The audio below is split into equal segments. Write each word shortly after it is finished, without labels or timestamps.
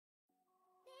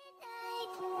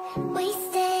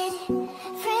wasted.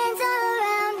 Friends all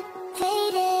around,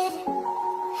 faded,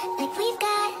 like we've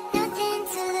got nothing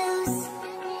to lose.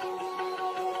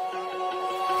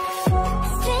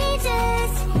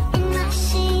 Strangers in my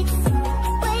sheets,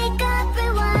 wake up,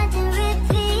 rewind and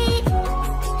repeat,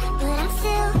 but I'm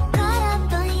still caught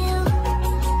up on you.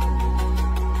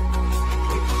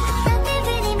 Nothing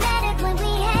really mattered when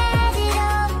we had it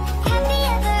all. Happy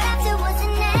ever after was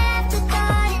an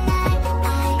afterthought, and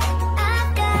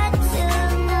I've got to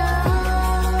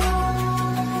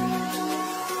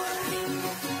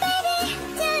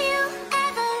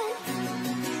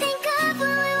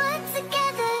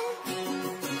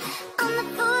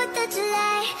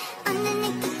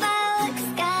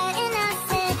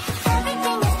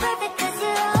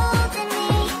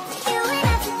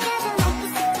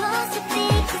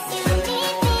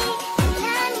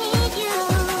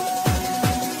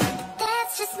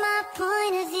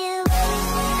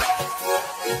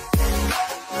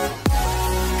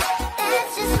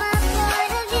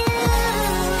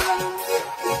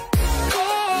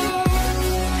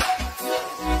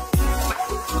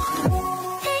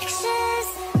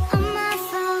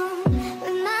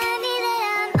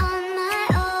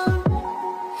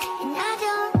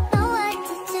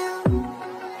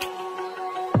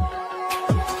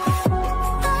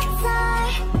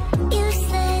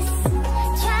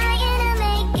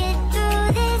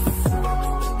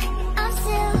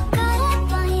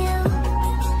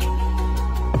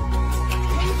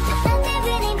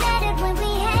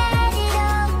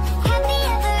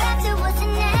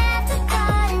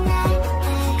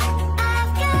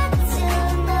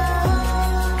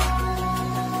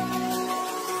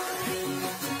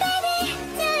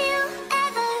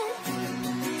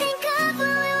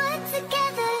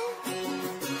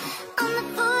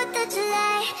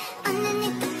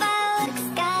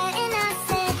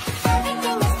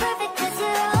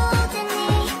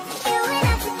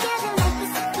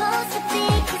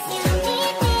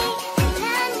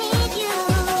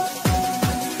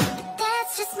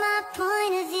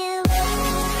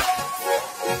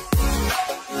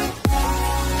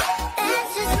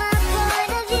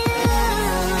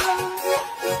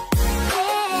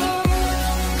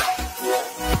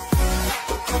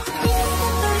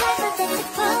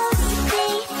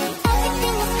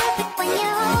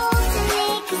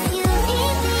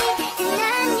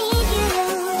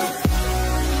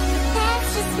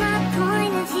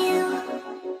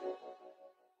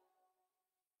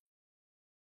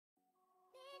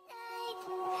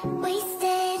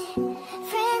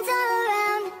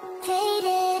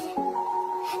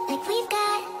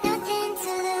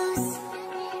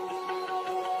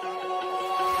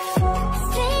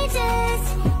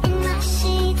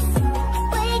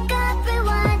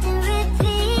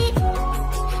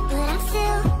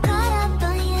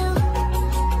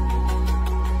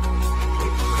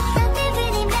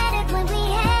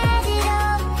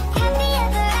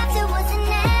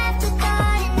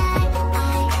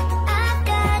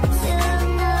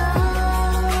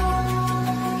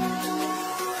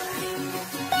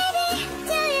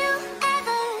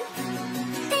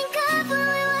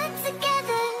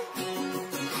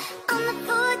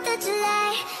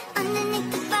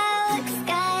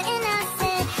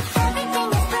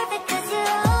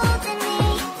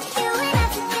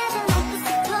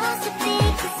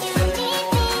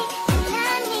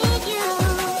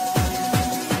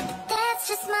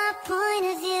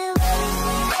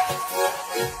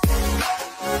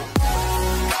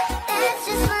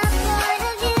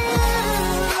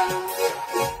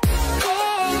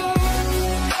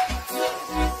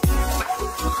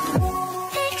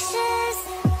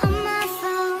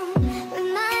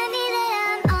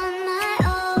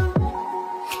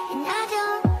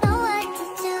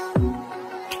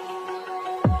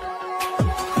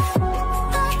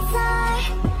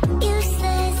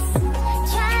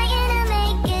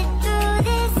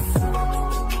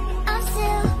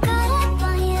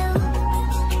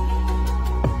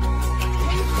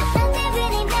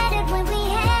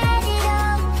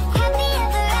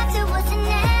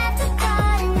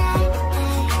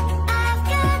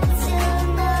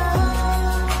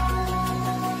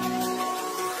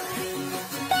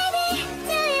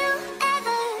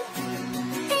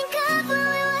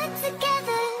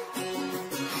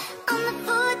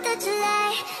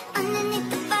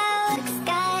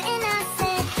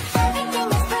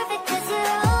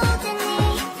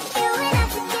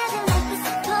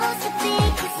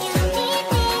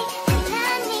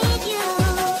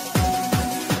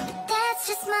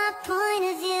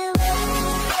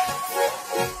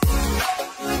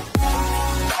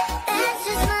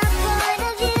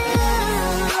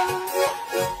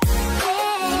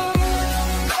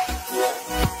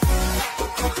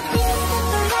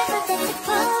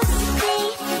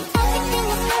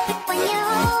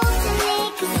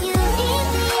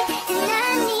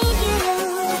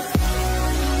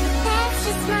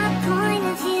my point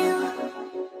of view.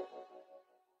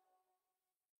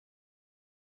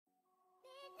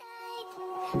 Midnight,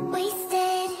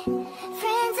 wasted,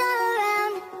 friends all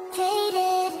around,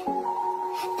 faded,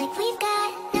 like we've got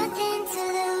nothing to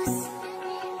lose.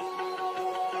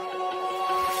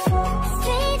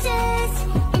 Strangers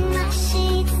in my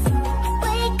sheets,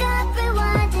 wake up,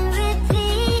 rewind and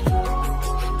repeat,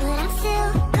 but I'm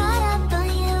still caught up on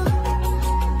you.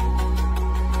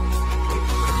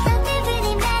 Nothing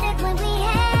really mattered when we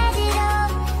had it all.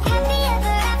 Happy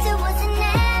ever after was an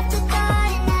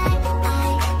afterthought, and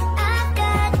I've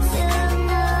got to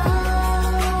know.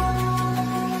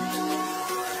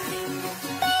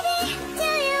 Baby, do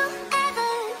you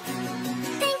ever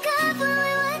think of when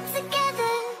we were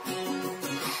together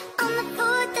on the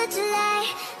 4th of July,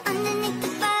 underneath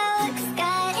the firework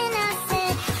sky? And I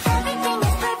said, everything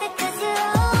is perfect 'cause you're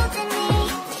holding me.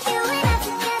 You and I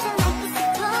together like we're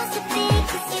supposed to be,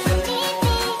 'cause you need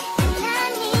me and I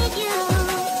need you.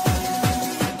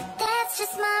 That's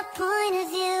just my point of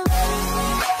view.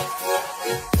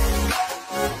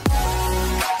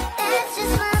 That's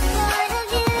just my point of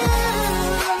view.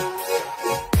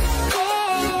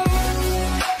 Yeah.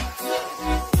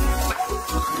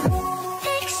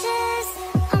 Pictures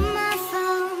on my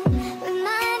phone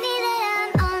remind me that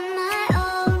I'm on my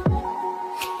own,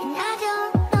 and I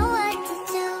don't know what to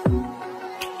do.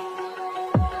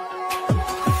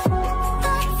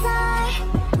 Thoughts are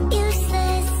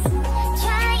useless,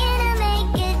 trying to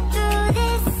make it through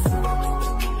this.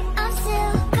 I'm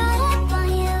still caught up on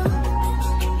you.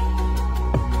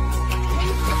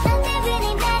 Nothing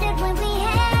really mattered when we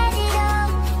had it all.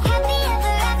 Happy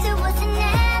ever after was an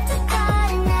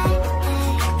afterthought, and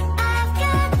I've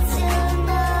got to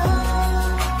know.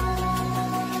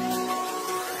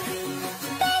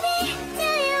 Baby, do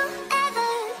you ever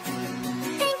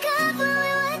think of when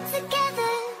we were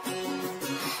together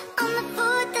on the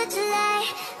 4th of July,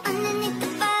 underneath the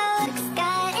firework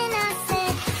sky? And I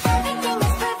said, everything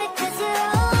is perfect 'cause you're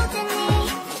holding me.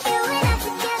 You and I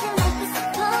together like we're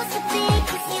supposed to be,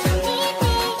 'cause you need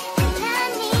me and I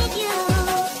need you.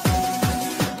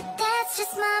 That's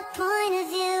just my point of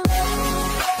view.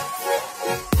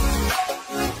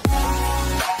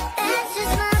 That's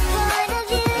just my point of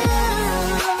view.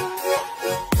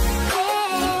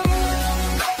 Yeah.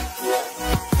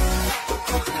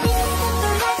 This is the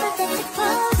forever that's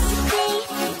supposed to be.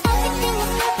 Everything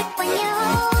is perfect when you're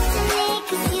holding me,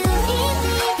 'cause you need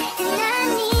me and I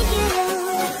need you.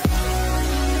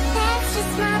 That's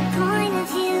just my point of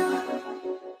view.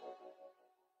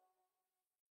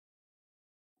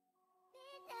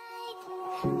 Midnight,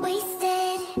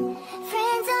 wasted,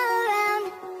 friends all around,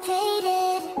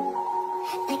 faded,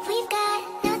 like we've got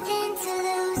nothing to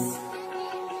lose.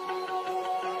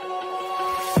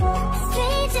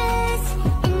 Strangers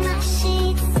in my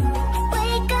sheets,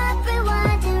 wake up,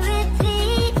 rewind and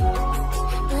repeat,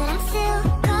 but I'm still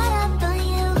caught up on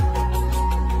you.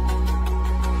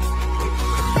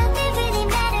 Nothing really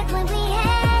mattered when we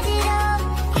had it all.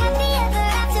 Happy ever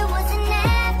after was an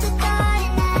afterthought,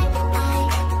 and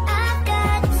I've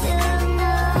got to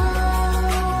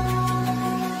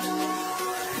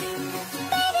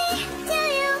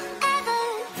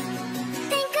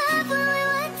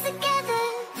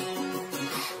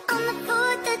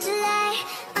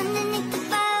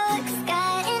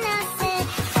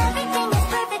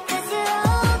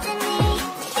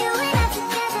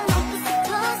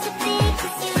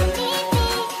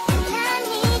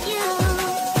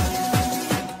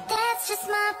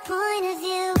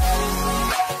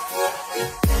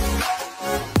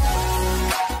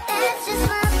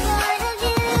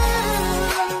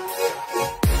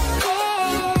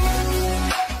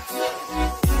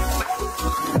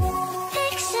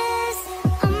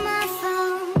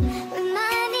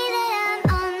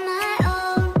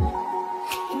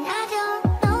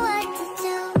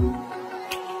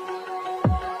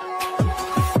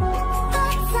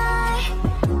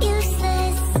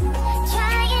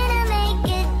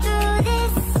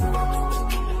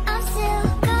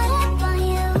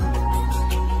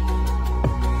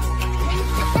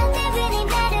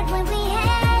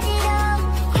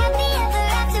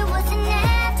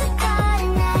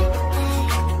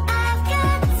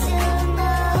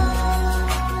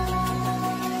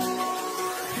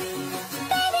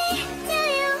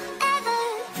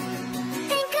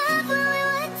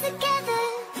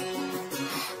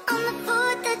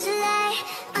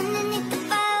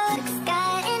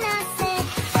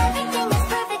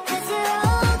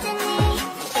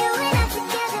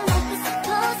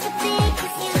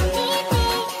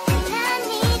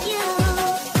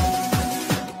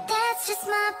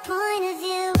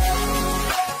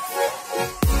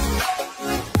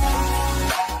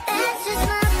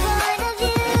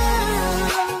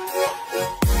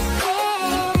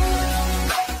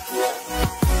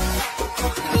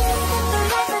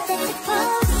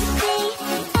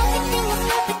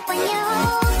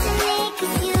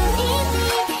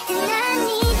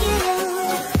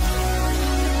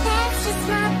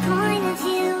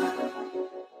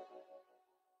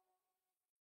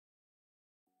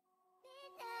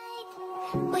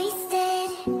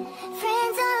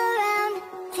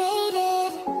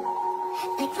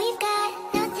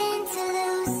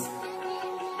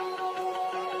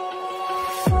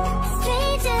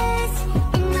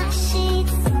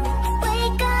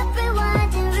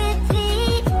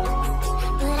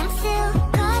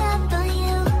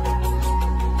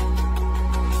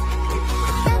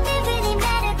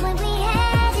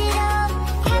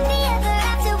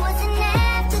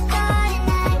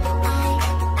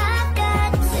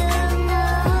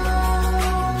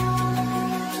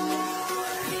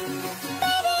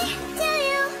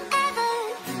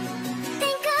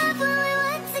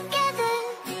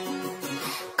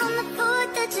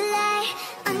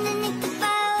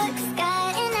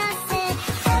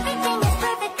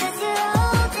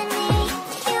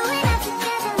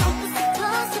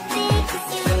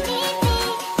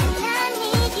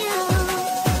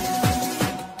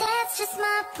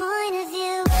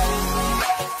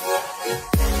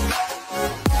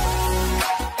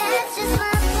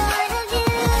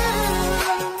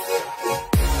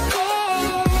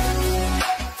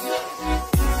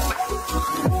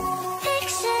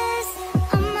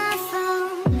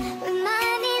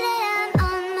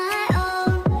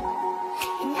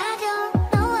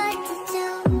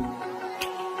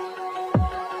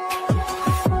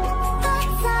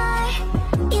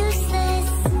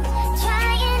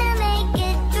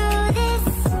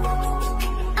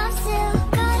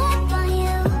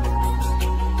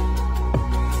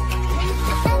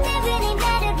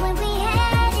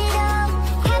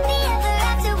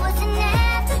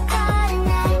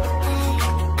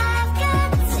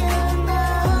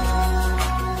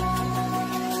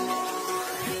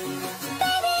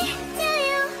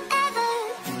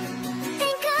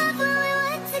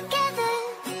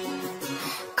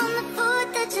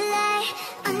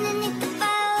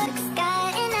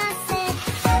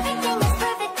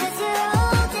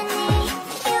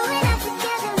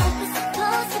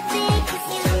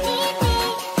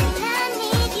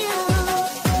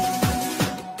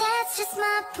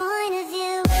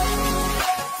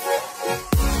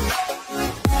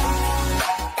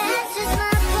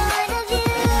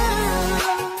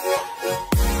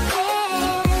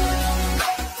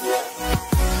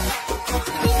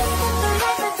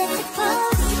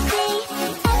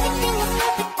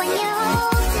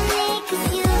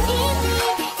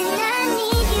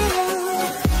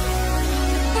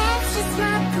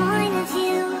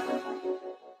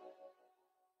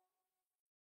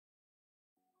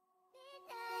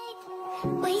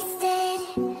wasted.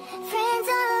 Friends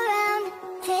all around,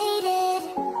 faded.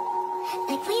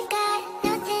 Like we've got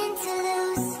nothing to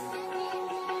lose.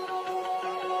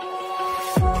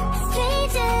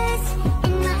 Strangers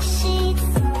in my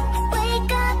sheets.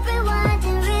 Wake up, rewind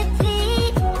and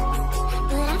repeat.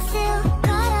 But I'm still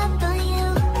caught up on you.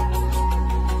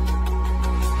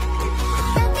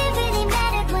 Nothing really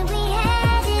mattered when we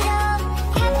had it all.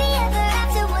 Happy ever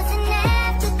after was an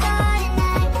afterthought.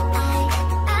 And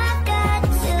I've got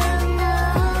to know.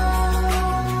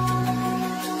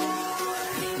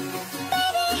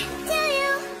 Baby, do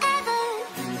you ever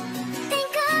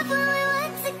think of when we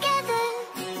were together?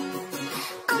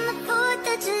 On the 4th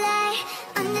of July,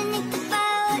 underneath the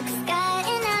firework sky.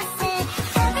 And I said,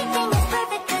 everything is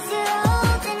perfect cause you're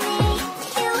holding me.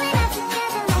 You and I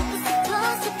together like we're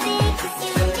supposed to be. Cause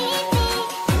you need me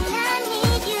and I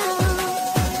need you.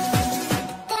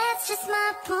 That's just my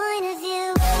point of view.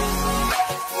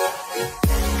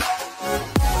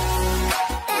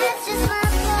 That's just my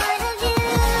point of view.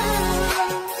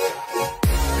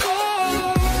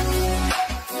 Yeah.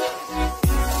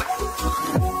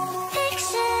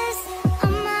 Pictures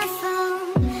on my phone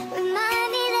remind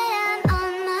me that I'm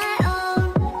on my own,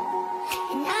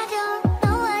 and I don't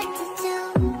know what to do.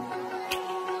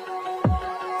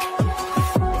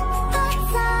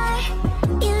 Thoughts are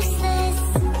useless,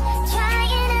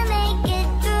 trying to make it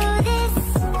through this.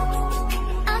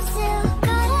 I'm still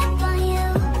caught up on you.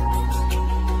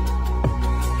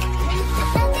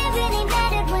 Nothing really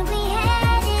mattered when we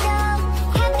had it all.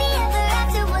 Happy ever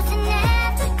after was an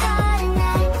afterthought. And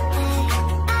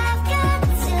I've got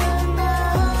to know.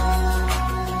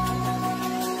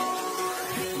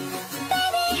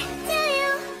 Baby, do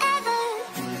you ever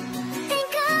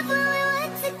think of when we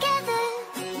were together?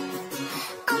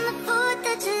 On the 4th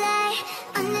of July,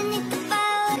 underneath the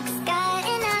firework sky.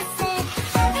 And I said,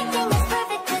 everything is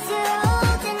perfect cause you're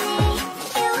holding me.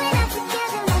 You and I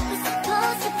together like we're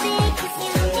supposed to be. Cause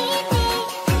you need me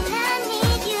and I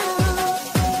need you.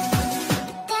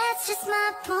 That's just my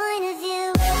point of view.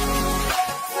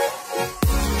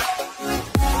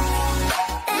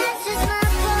 That's just my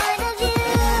point of view.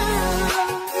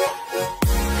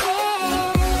 Yeah.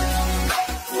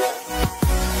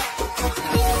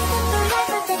 This is the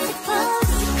forever that's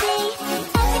supposed to be.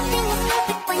 Everything is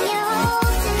perfect when you're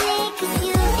holding me. Cause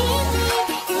you need me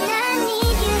and I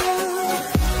need you.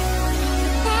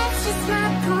 That's just my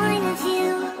point of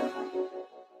view.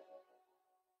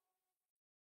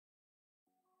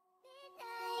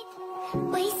 Midnight,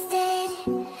 wasted.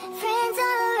 Friends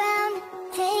all around,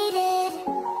 faded.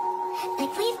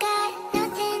 Like we've got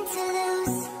nothing to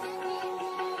lose.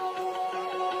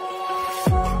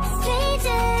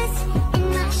 Strangers in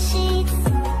my sheets.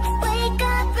 Wake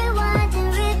up, rewind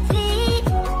and repeat.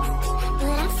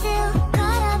 But I'm still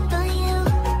caught up on you.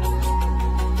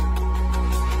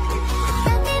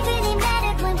 Nothing really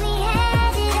mattered when we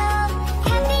had it all.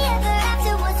 Happy ever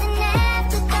after was an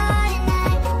afterthought.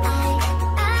 And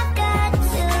I've got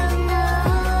to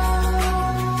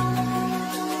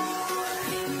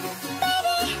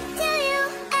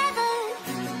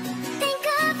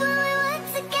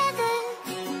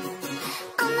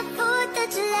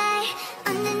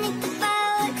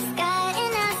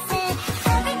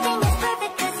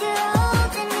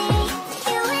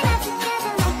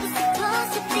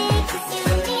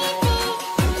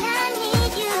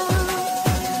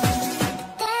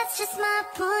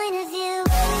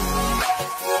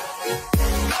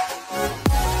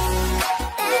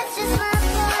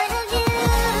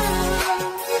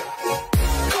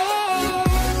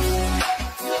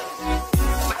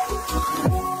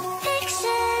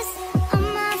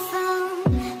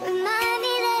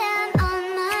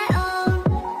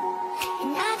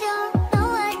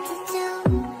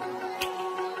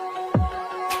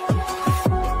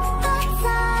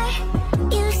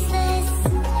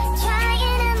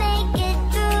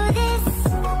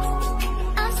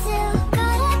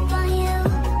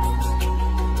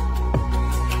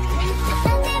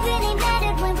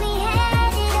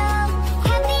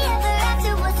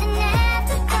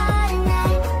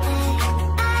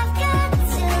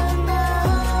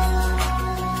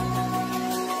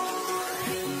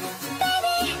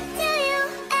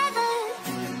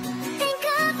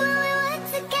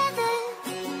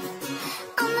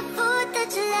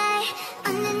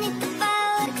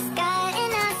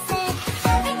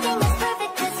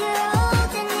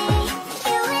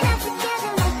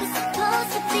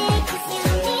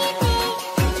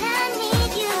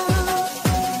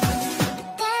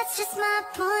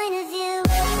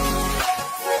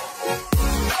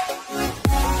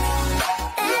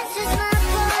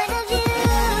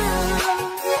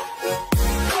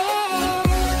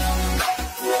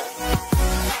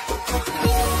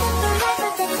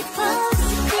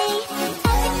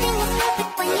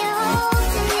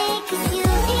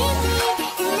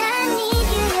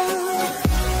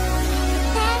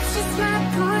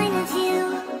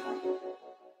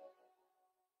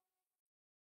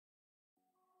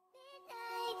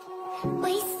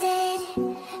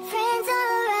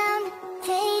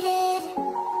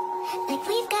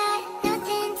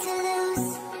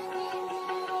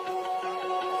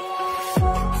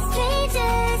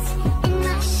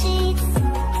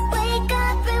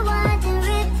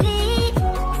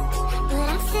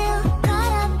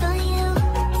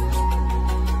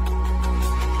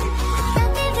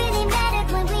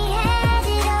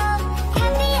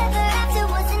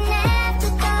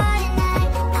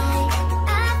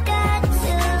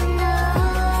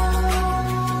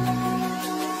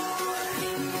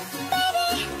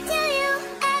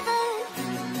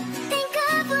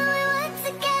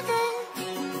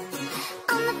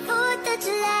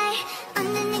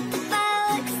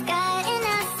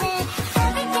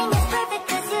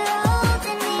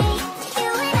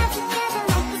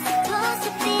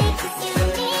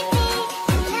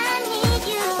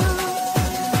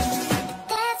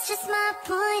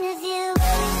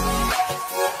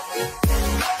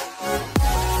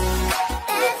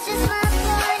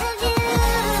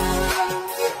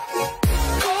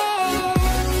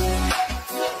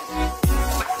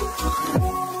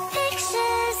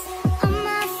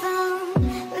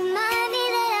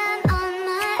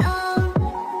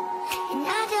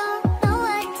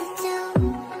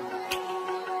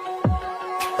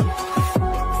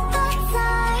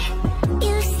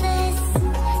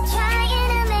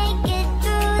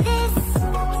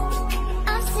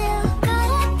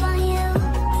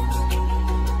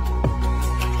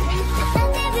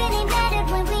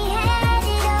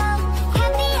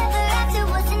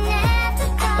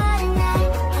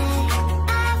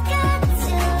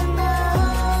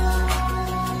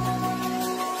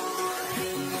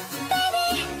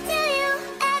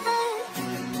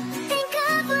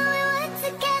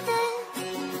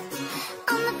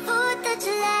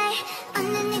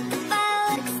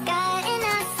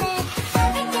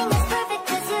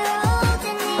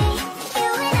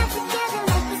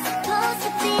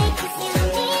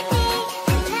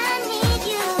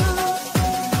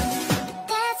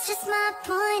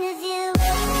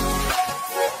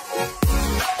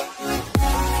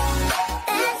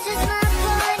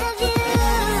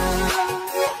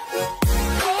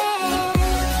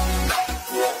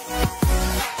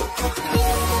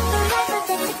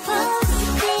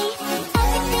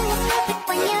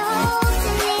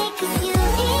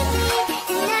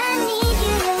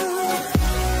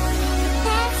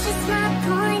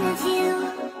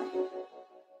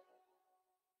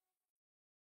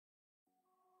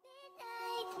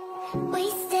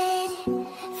wasted.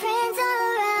 Friends all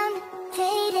around,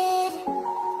 faded.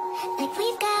 Like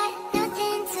we've got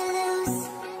nothing to lose.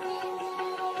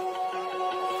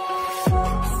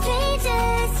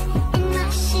 Strangers in my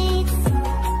sheets.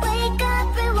 Wake up,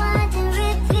 rewind and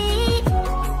repeat.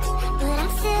 But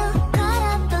I'm still caught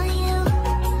up on you.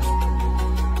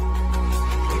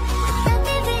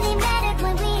 Nothing really mattered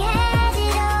when we had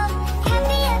it all.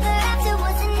 Happy ever after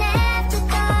was an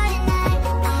afterthought. And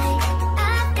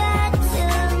I've got to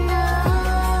know.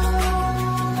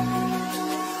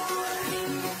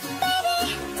 Baby,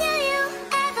 do you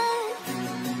ever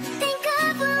think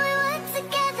of when we were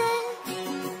together?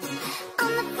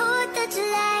 On the 4th of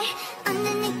July,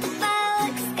 underneath the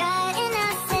firework sky. And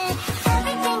I said,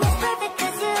 everything is perfect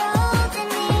cause you're holding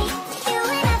me. You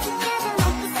and I together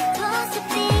like we're supposed to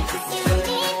be. Cause you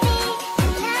need me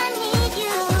and I need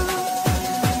you.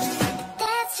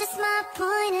 That's just my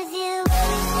point of view.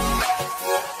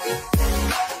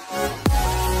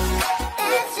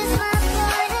 That's just my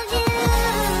point of view.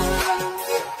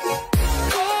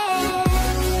 Yeah.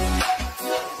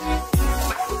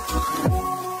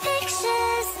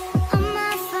 Pictures on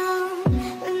my phone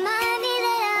remind me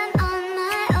that I'm on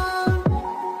my own,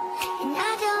 and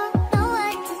I don't know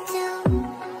what to do.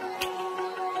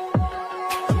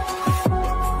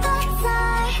 Thoughts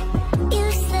are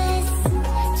useless,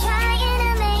 trying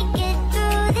to make it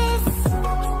through this.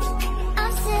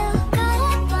 I'm still caught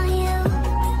up on you.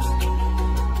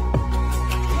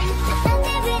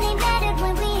 Nothing really mattered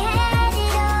when we had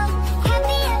it all.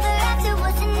 Happy ever after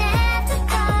was an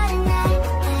afterthought. And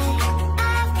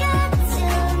I've got to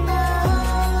know.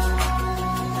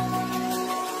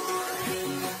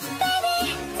 Baby,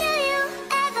 do you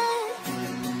ever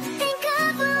think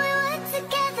of when we were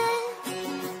together?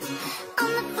 On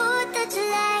the 4th of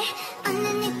July,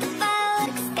 underneath the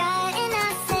firework sky. And I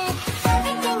said,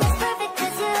 everything is perfect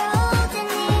cause you're holding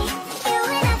me. You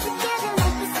and I together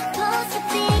like we're supposed to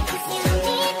be. Cause you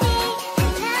need me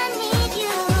and I need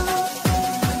you.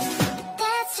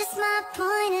 That's just my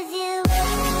point of view.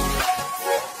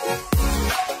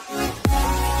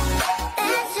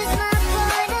 That's just my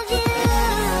point of view.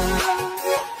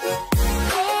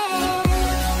 Yeah.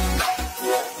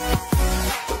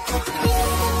 This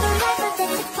is the forever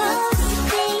that's supposed to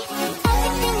be.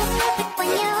 Everything is perfect when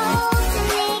you're holding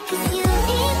me. Cause you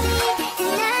need me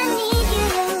and I need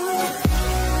you.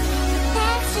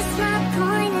 That's just my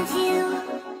point of view.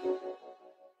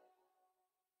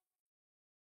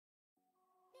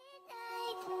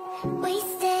 Midnight,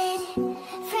 wasted.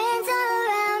 Friends all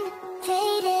around,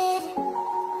 faded.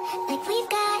 Like we've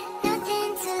got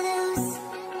nothing to lose.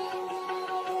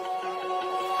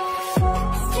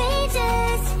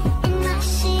 Strangers in my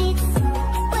sheets.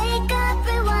 Wake up,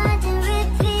 rewind and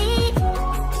repeat.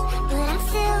 But I'm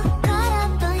still caught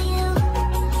up on you.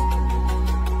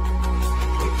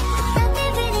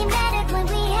 Nothing really mattered when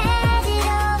we had it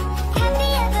all. Happy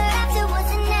ever after was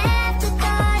an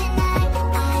afterthought. And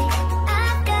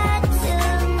I've got to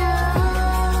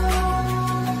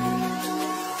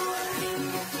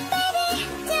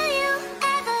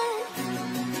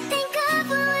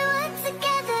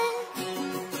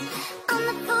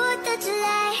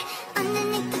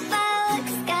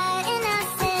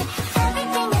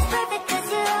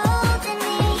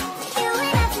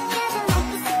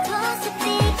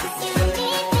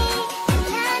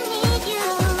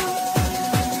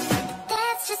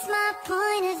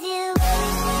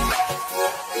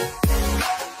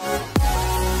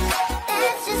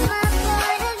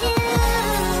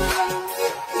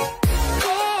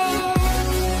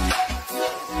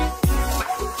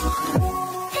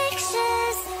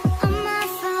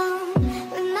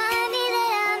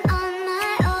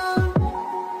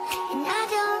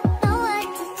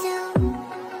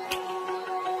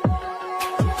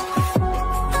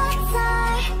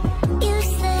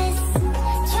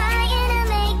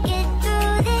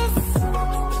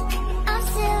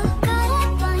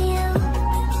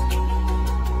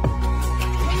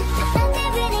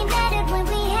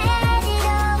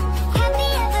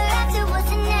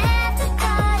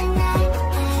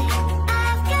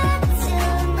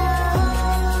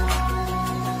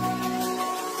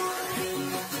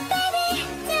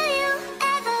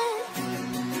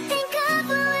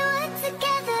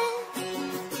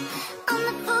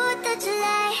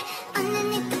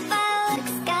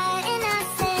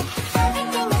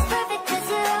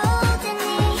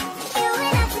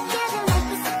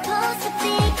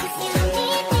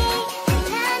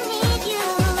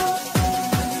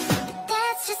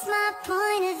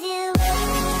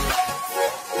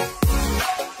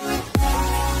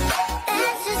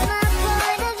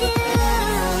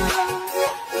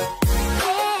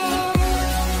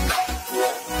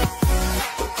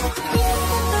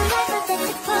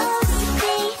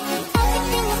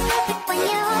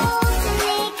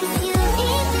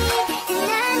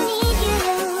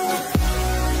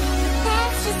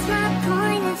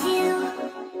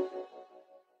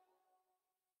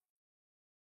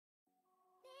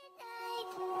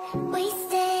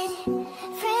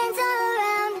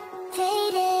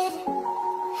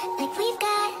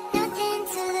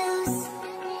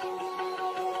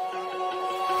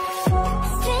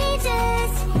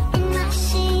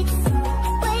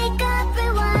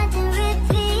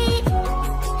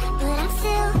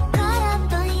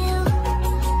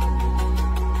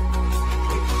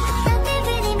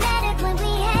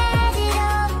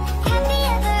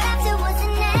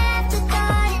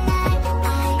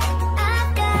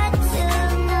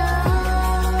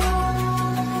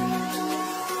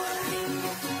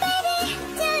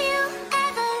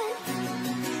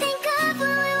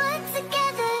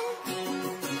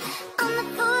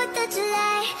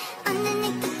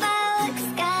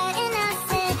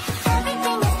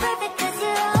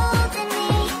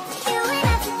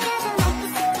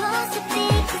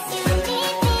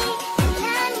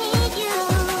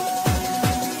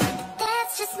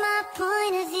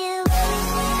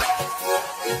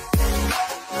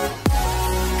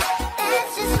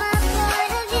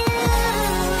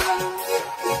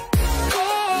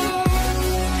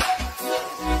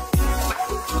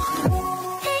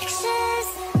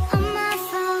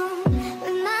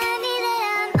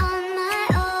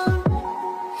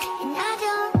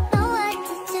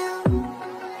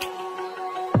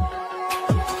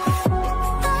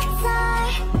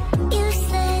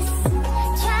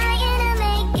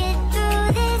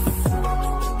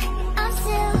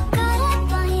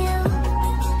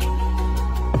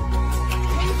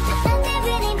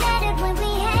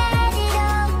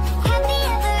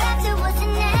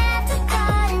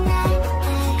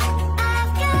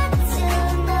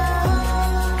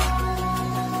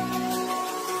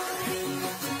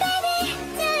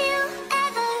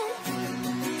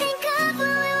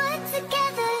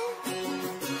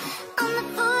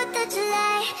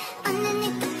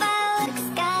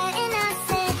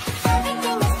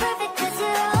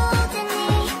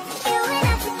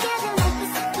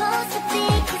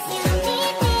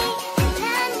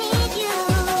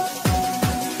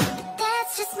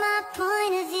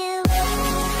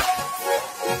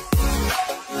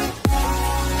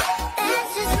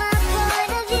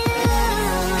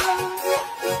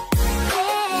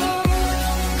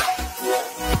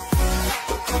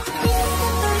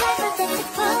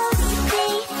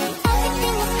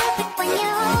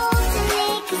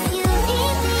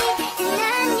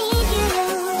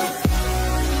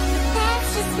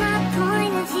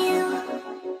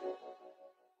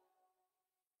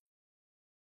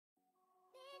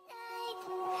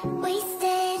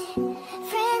wasted.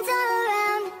 Friends all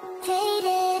around,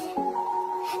 faded.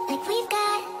 Like we've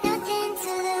got nothing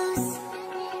to lose.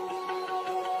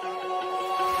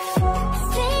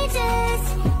 Strangers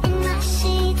in my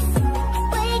sheets.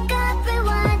 Wake up,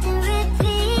 rewind and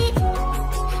repeat.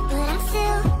 But I'm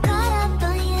still caught up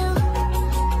on you.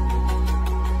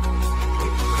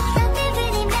 Nothing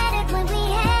really mattered when we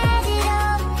had it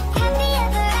all. Happy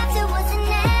ever after was an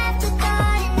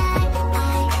afterthought. And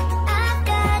I've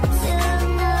got to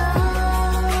know.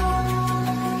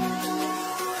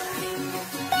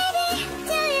 Baby,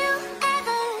 do you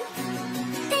ever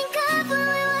think of when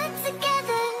we were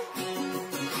together?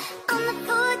 On the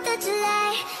 4th of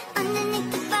July, underneath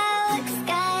the firework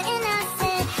sky. And I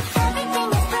said, everything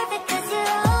is perfect cause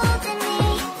you're holding me.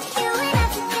 You and I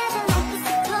together like we're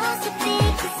supposed to be.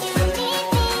 Cause you need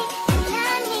me and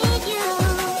I need you.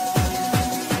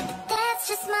 That's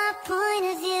just my point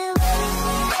of view.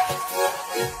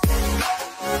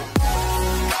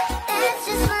 That's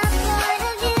just my point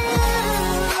of view.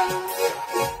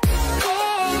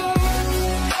 Yeah.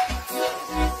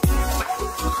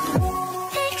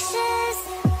 Pictures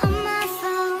on my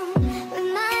phone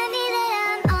remind me that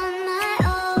I'm on my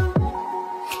own,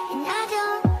 and I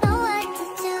don't know what to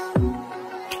do.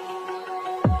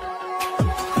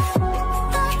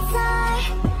 Thoughts are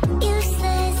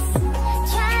useless,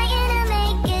 trying to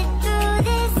make it through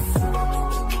this.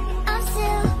 I'm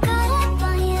still caught up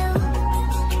on you.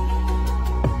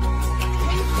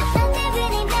 Nothing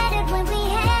really mattered when we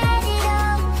had it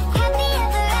all. Happy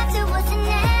ever after was an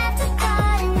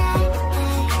afterthought. And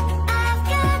I've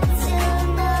got to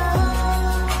know.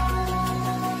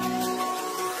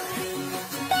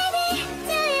 Baby,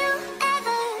 do you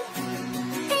ever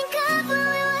think of when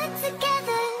we were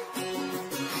together?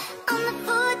 On the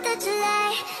 4th of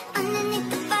July, underneath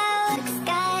the firework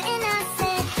sky. And I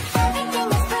said, everything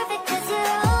is perfect cause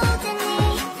you're holding me.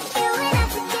 You and I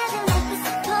together like we're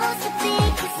supposed to be.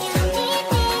 Cause you need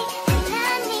me and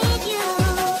I need you.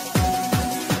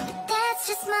 That's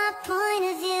just my point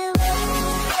of view.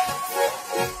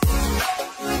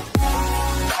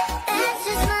 That's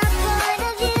just my point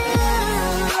of view.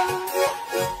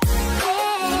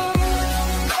 Yeah.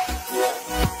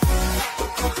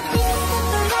 This is the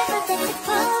forever that's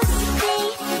supposed to be.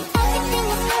 Everything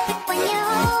is perfect when you're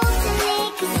holding me.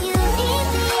 Cause you need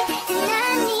me and I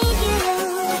need you.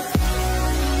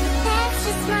 That's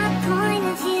just my point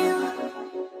of view.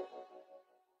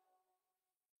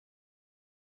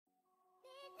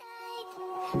 Midnight,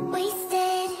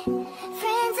 wasted.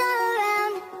 Friends all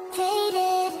around,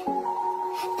 faded.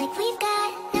 Like we've got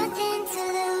nothing to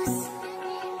lose.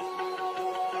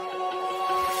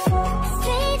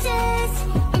 Strangers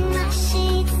in my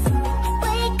sheets.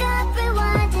 Wake up,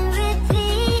 rewind and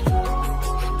repeat.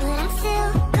 But I'm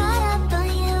still caught up on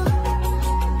you.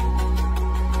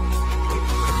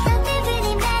 Nothing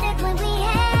really mattered when we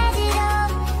had it all.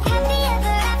 Happy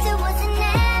ever after was an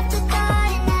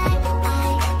afterthought. And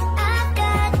I've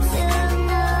got to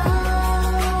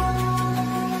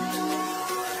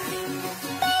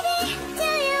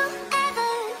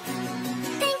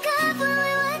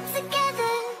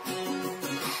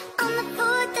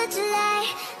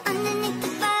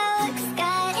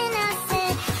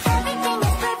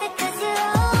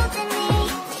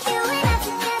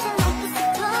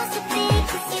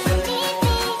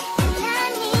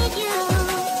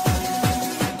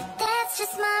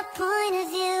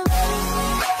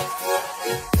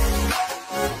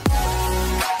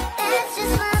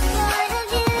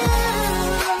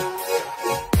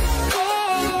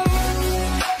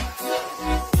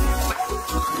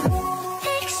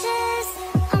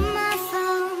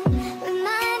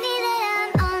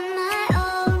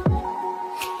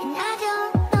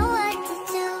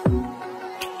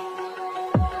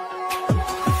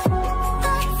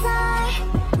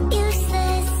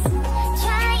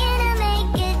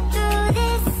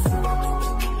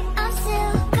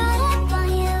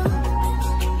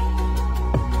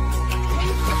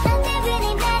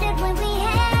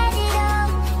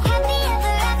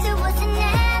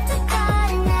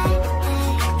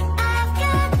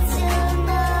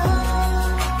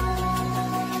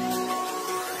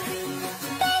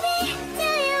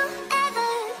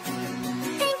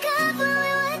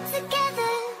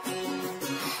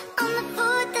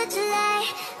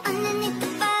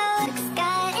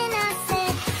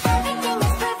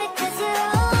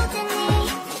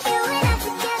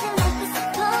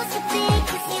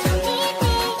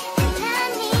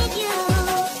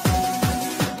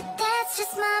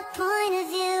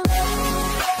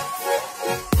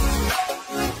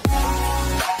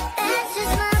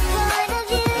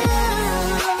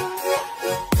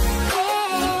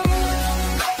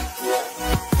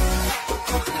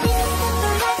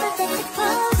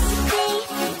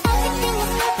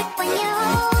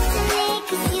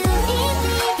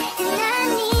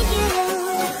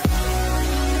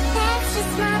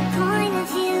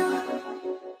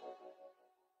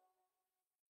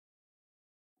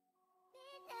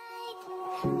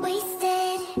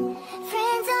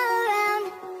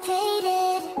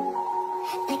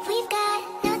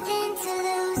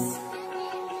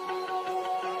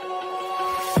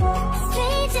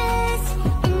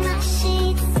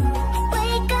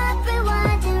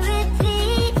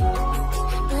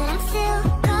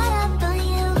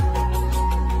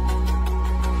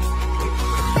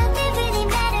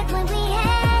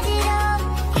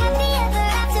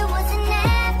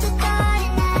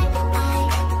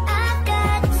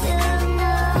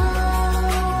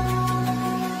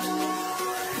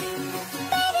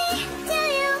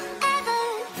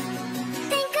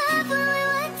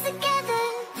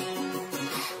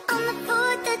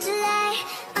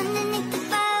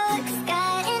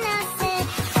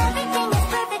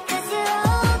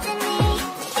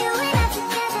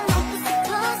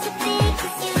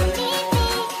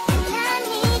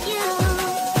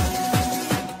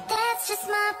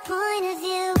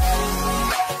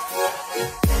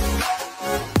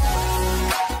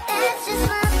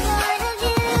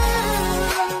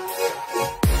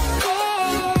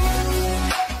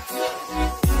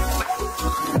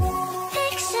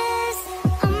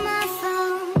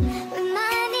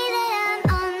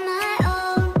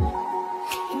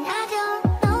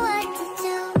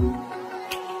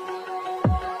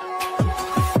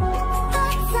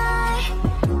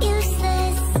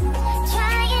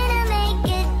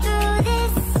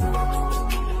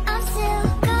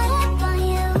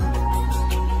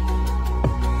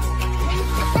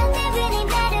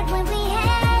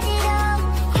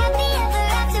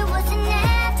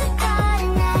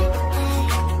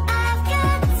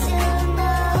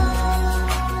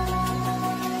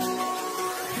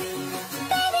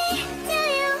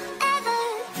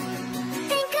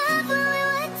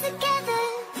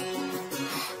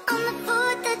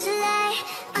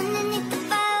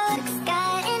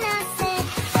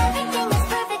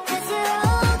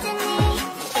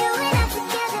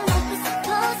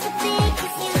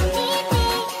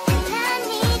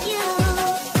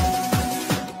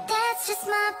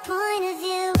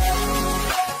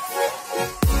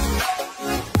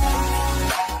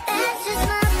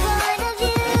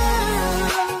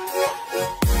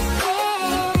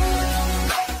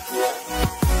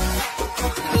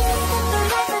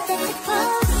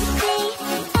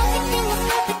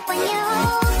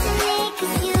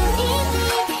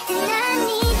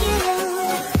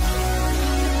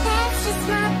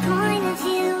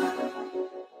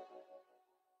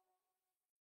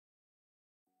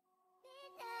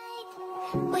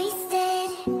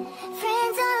wasted.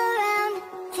 Friends all around,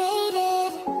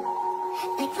 faded.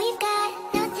 Like we've got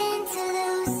nothing to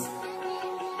lose.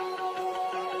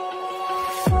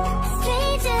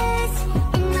 Strangers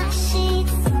in my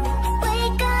sheets.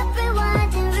 Wake up,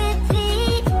 rewind and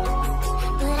repeat.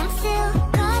 But I'm still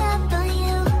caught up on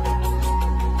you.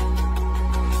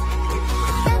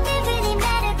 Nothing really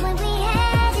mattered when we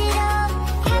had it all.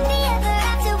 Happy ever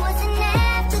after was an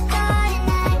afterthought.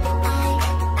 And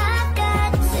I've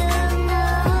got to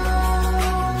know.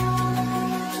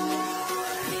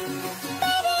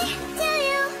 Baby, do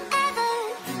you ever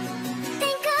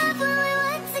think of when we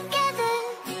were together?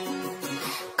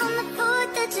 On the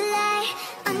 4th of July,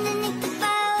 underneath the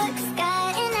firework sky.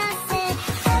 And I said,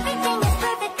 everything is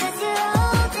perfect cause you're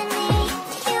holding me.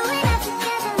 You and I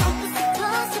together like we're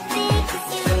supposed to be. Cause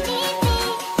you need me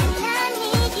and I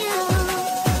need you.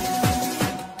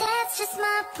 That's just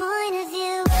my point of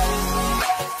view.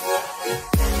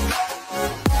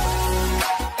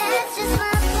 That's just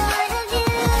my point of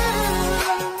view.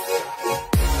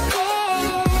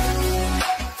 Yeah.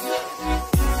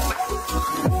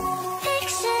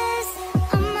 Pictures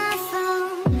on my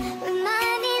phone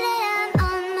remind me that I'm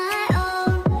on my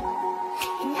own,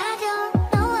 and I don't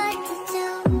know what to do.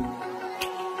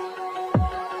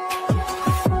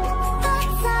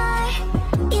 Thoughts are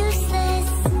useless,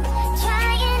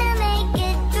 trying to make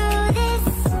it through this.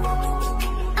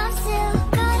 I'm still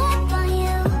caught up on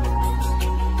you.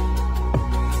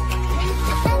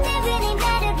 Nothing really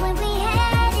mattered when we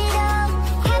had it all.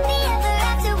 Happy ever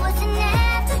after was an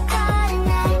afterthought. And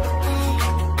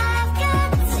I've got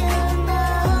to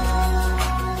know.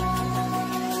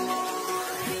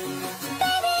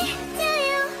 Baby, do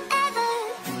you ever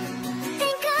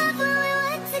think of when we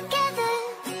were together?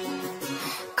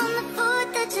 On the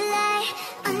 4th of July,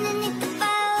 underneath the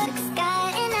firework sky.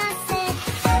 And I said,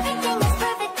 everything is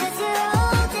perfect cause you're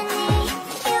holding me.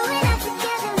 You and I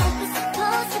together like we're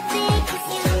supposed to be. Cause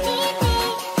you need me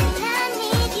and I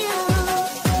need you.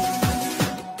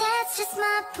 That's just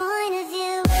my point of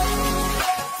view.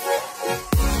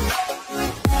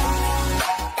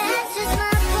 That's just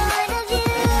my point of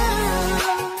view.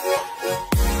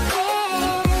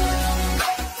 Yeah.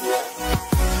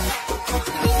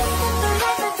 This is the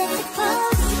forever that's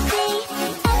supposed to be.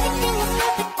 Everything is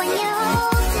perfect when you're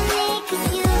holding me. Cause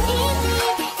you need me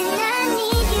and I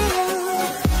need you.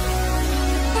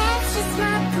 That's just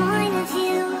my point of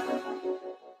view.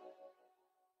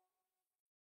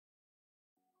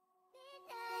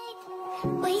 Midnight,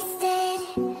 wasted.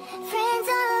 Friends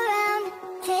all around,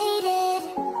 faded.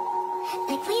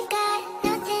 Like we've got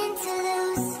nothing to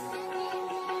lose.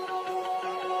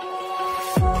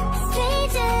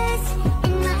 Strangers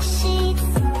in my sheets.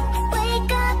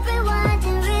 Wake up, rewind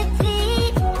and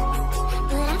repeat.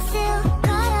 But I'm still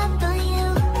caught up on you.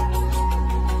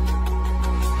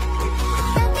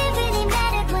 Nothing really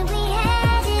mattered when we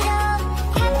had it all.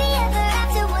 Happy ever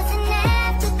after was an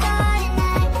afterthought.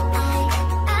 And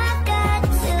I've got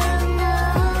to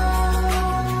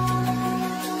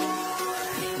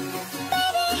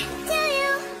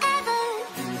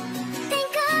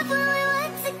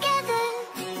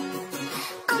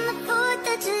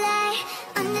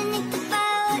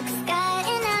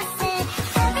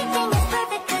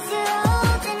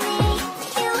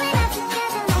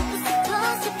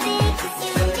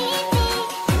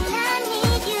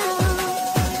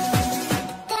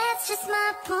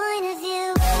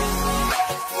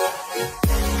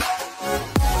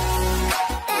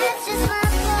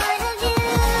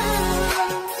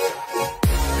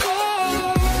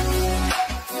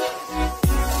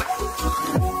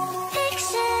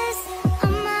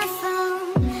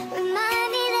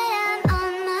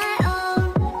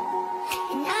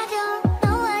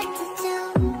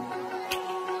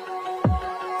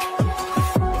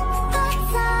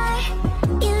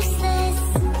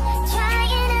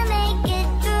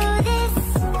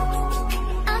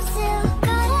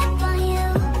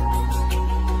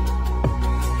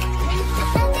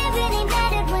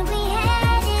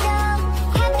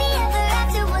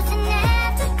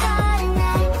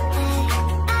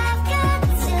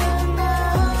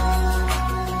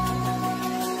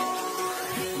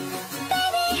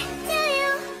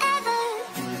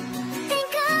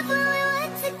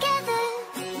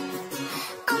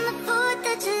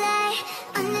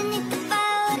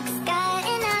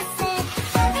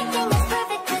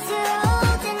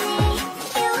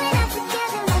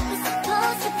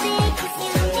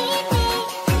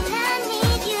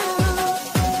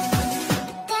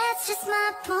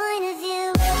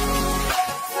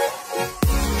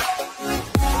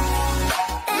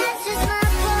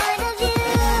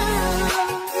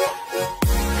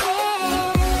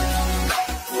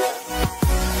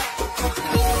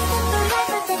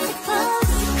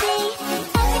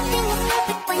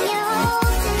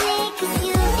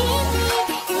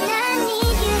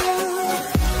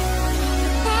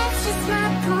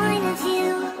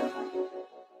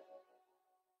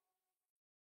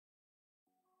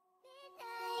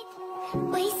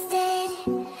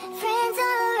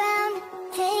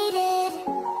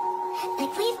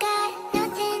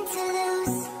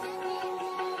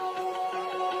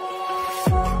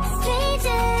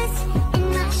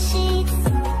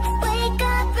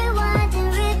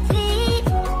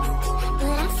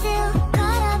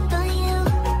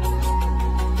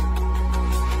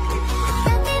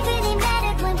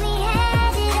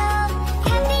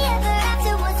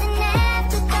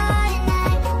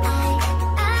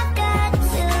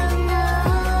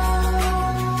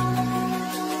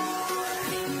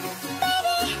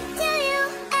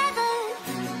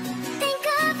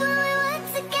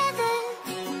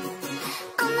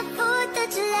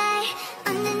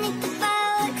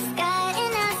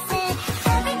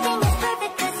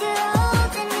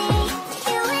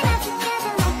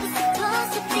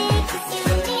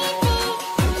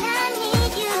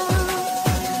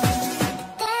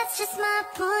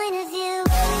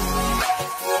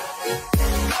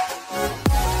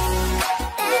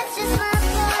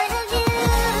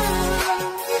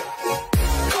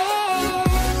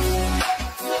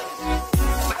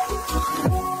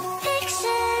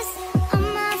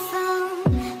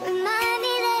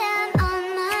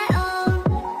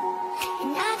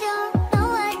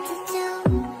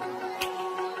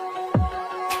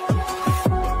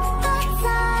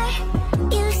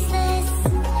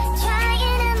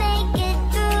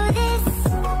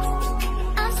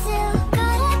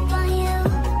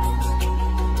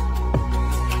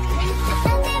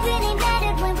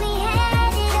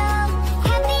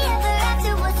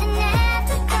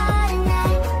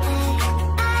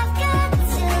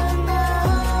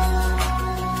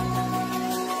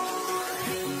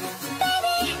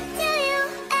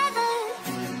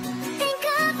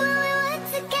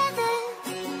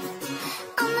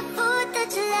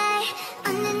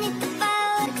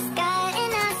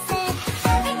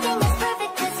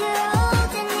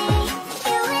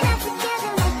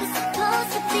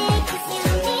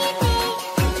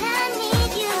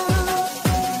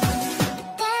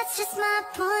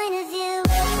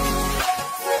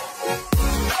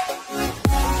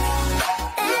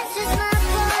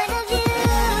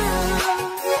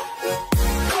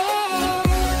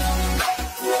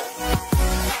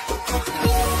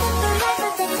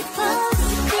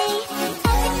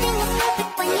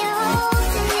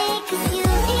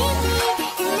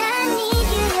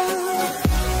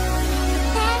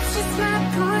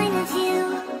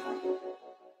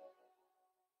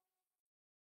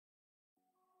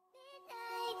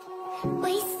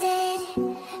wasted.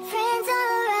 Friends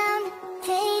all around,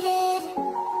 faded.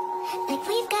 Like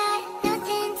we've got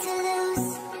nothing to lose.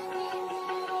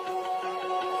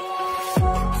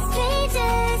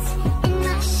 Strangers in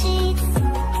my sheets.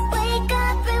 Wake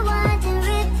up, rewind and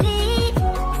repeat.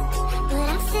 But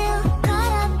I'm still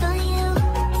caught up on you.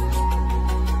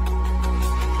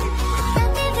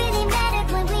 Nothing really mattered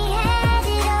when we had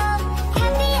it all.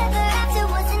 Happy ever after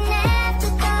was an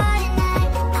afterthought.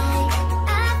 And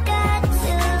I've got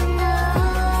to know.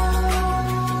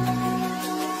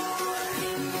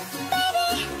 Baby,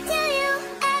 do you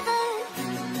ever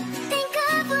think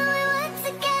of when we were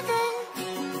together?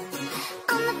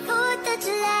 On the 4th of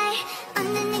July,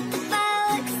 underneath the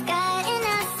firework sky. And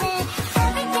I said,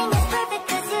 everything is perfect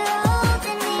 'cause you're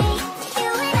holding me. You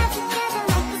and I together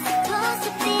like we're supposed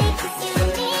to be. 'Cause you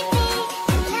need me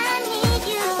and I need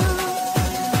you.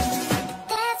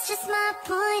 That's just my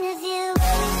point of view.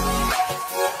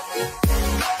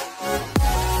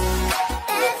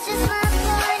 That's just my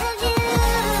point of view.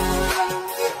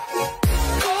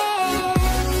 Yeah.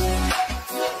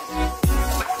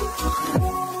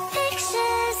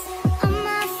 Pictures on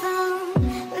my phone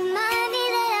remind me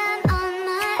that I'm on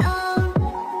my own,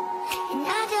 and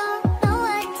I don't know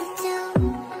what to do.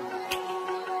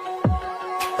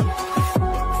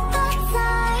 Thoughts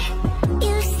are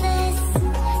useless,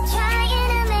 trying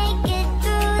to make it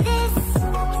through this.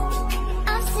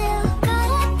 I'm still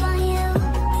caught up on you.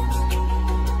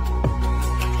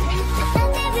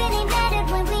 Nothing really mattered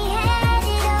when we had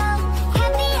it all.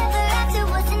 Happy ever after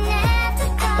was an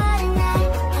afterthought. And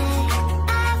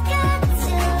I've got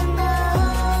to know.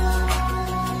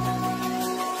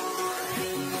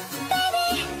 Baby,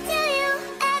 do you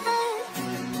ever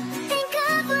think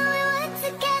of when we were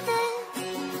together?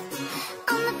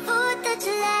 On the 4th of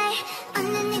July,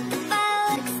 underneath the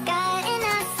firework sky. And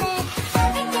I said,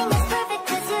 everything is perfect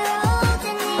 'cause you're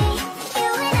holding me. You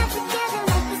and I together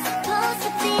like we're supposed to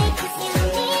be. 'Cause you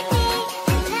need me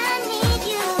and I need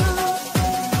you.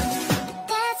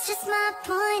 That's just my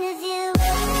point of view.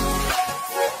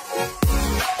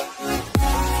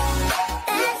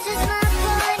 That's just my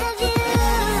point of view.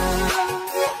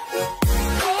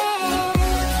 Yeah.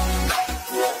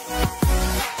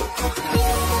 This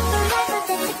is the forever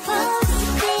that's supposed to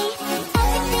be.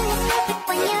 Everything is perfect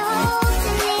when you're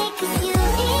holding me. 'Cause you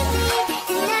need me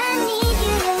and I need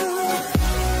you.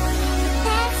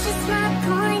 That's just my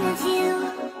point of view.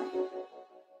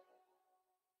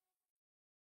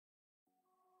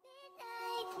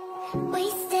 Midnight,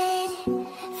 wasted.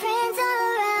 Friends all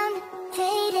around,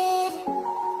 faded.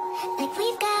 Like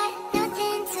we've got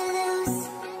nothing to lose.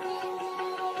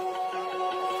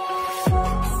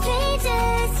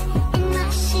 Strangers in my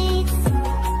sheets.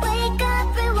 Wake up,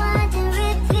 rewind and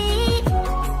repeat.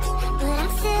 But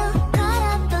I'm still caught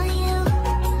up on you.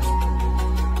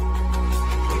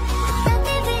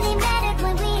 Nothing really mattered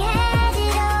when we had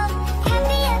it all.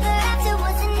 Happy ever after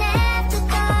was an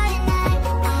afterthought. And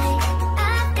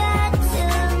I've got to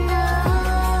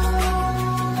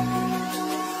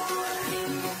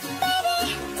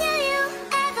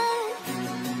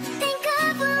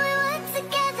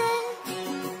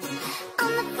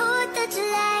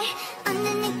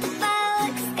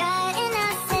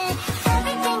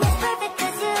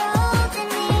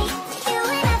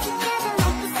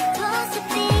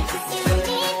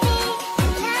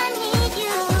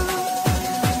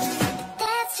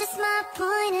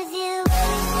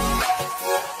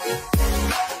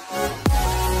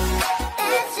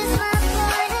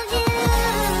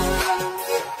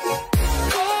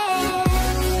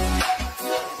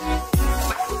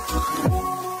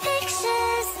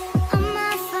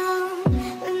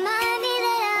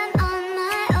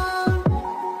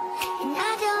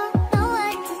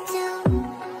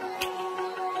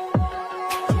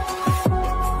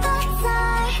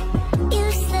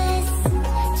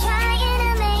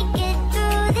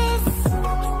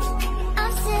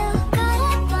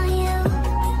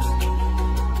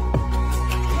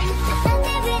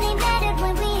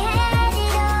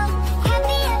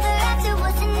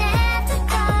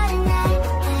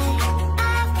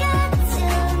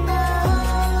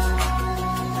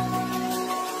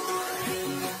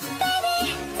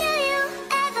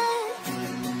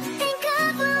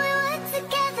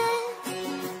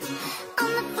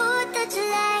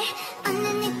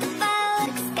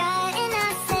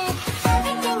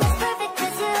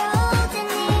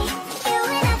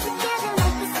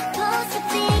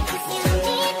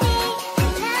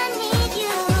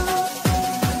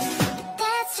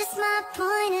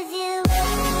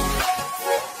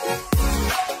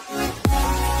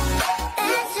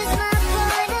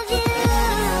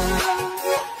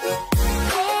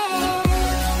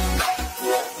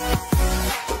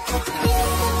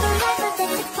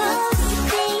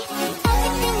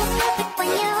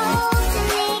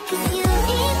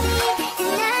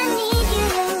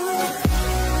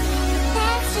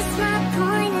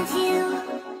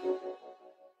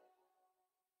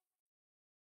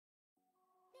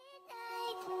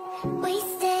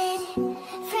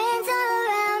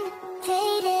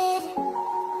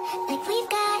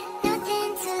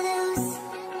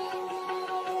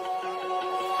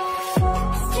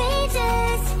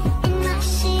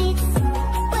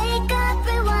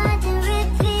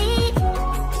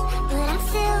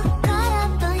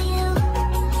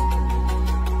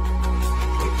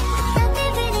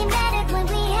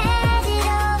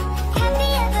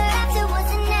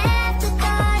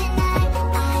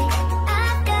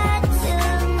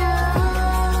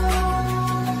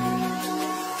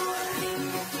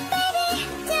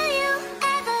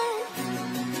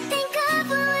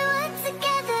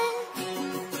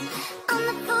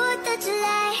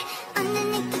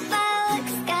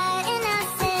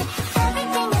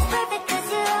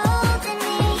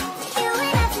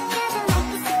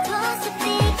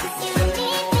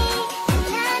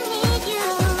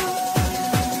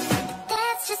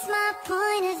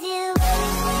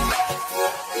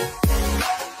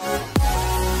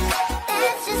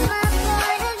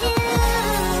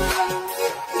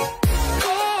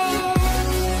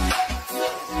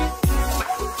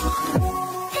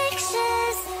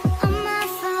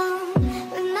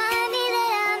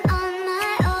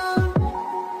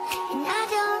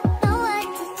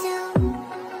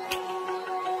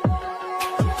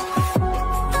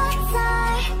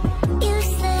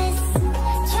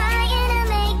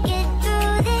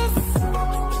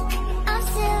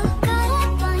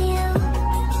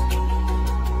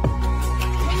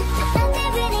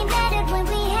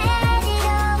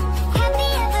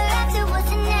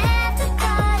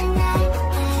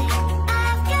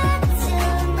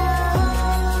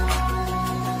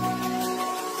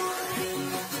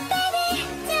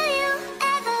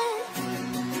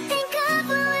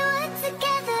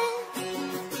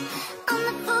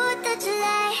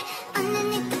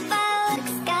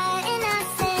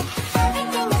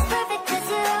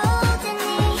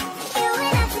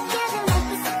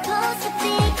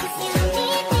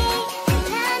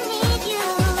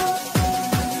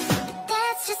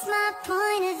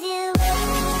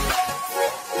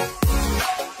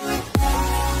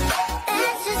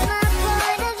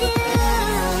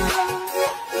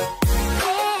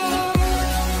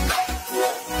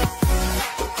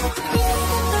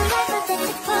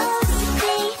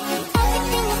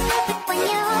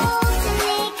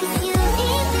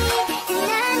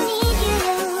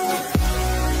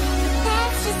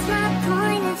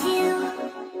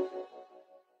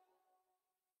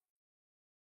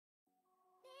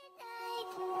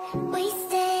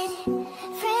wasted.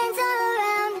 Friends all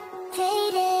around,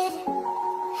 faded.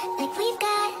 Like we've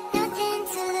got nothing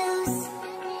to lose.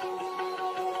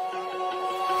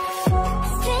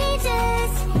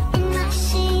 Strangers in my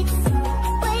sheets.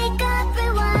 Wake up,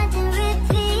 rewind and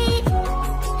repeat.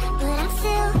 But I'm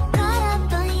still caught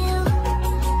up on you.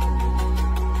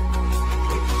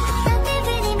 Nothing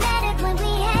really mattered when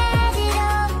we had it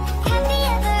all. Happy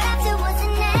ever after was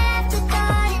an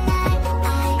afterthought. And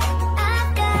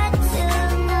I've got to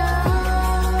know.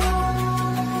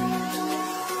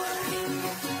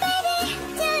 Baby,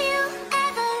 do you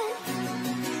ever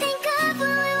think of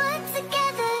when we were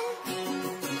together?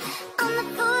 On the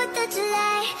 4th of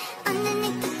July,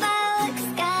 underneath the firework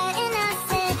sky. And I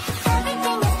said,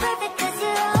 everything is perfect cause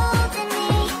you're holding me.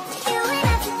 You and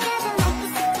I together like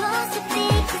we're supposed to be.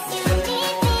 Cause you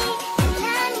need me and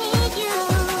I need you.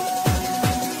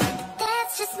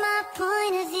 That's just my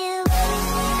point of view.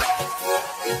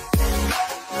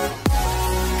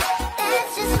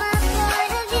 That's just my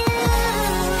point of view.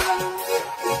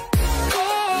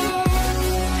 Yeah.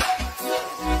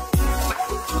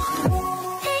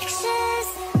 Pictures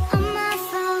on my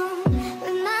phone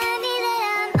remind me that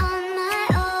I'm on my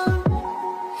own,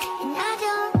 and I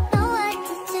don't know what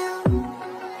to do.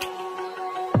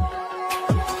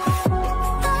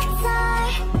 Thoughts are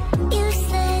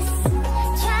useless,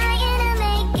 trying to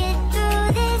make it through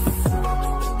this.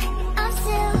 I'm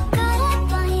still caught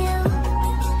up on you.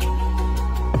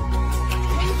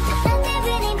 Nothing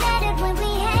really mattered when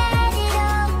we had it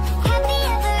all. Happy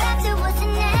ever after was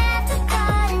an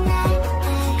afterthought. And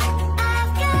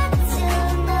I've got to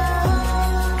know.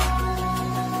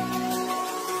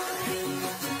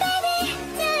 Baby,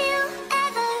 do you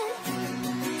ever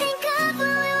think of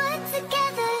when we were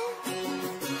together?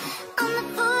 On the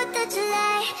 4th of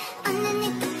July,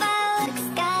 underneath the firework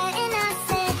sky. And I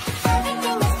said,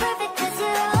 everything is perfect cause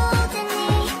you're holding me.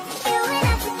 You and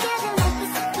I together like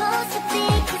we're supposed to be.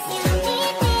 Cause you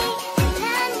need me and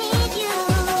I need you.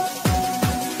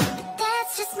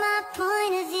 That's just my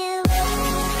point of view.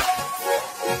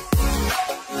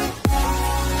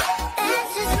 That's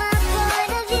just my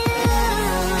point of view.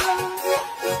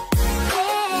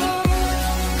 Yeah.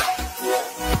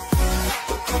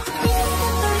 This is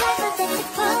the forever that's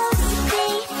supposed to be.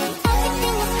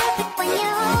 Everything is perfect when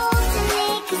you're holding me.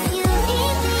 Cause you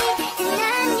need me and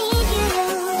I need you.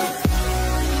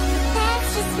 That's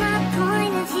just my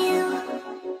point of view.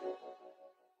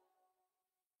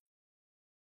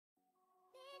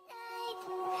 Midnight,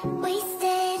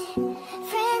 wasted.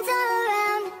 Friends all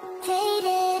around,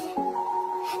 faded.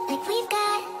 Like we've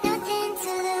got nothing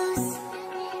to lose.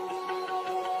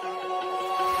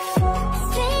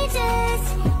 Strangers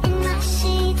in my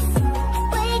sheets.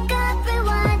 Wake up,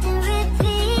 rewind and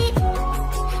repeat.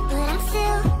 But I'm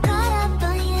still caught up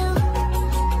on you.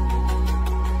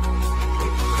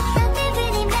 Nothing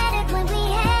really mattered when we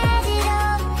had it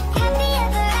all. Happy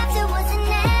ever after was an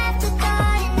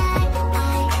afterthought. And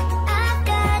I've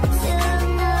got to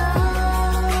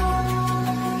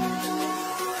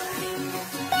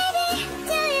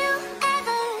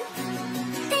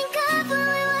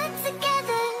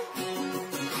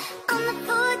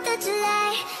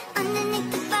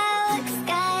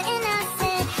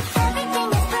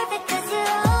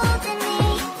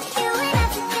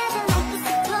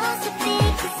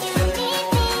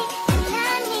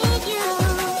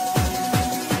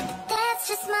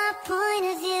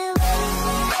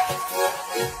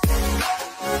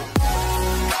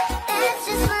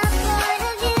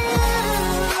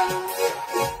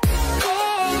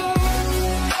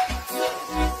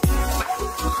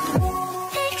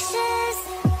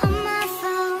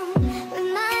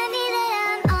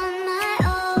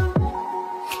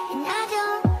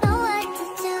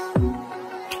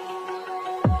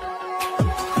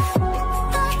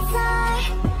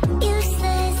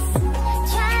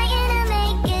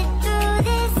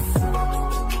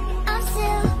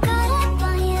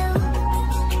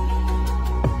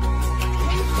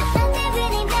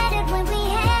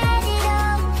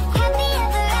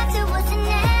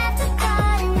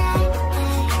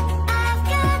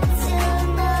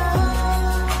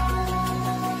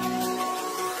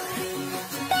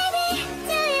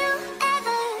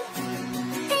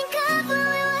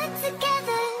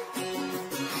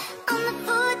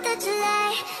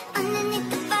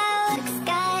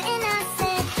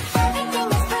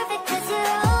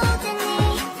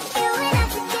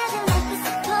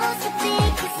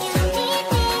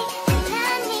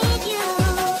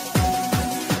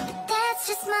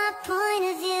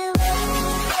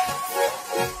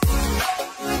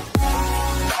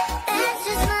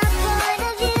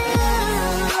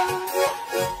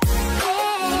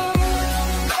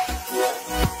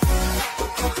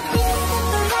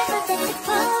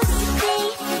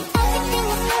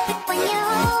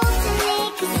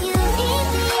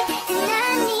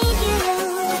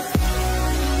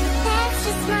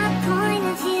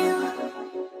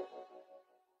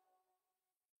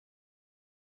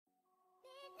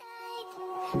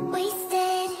We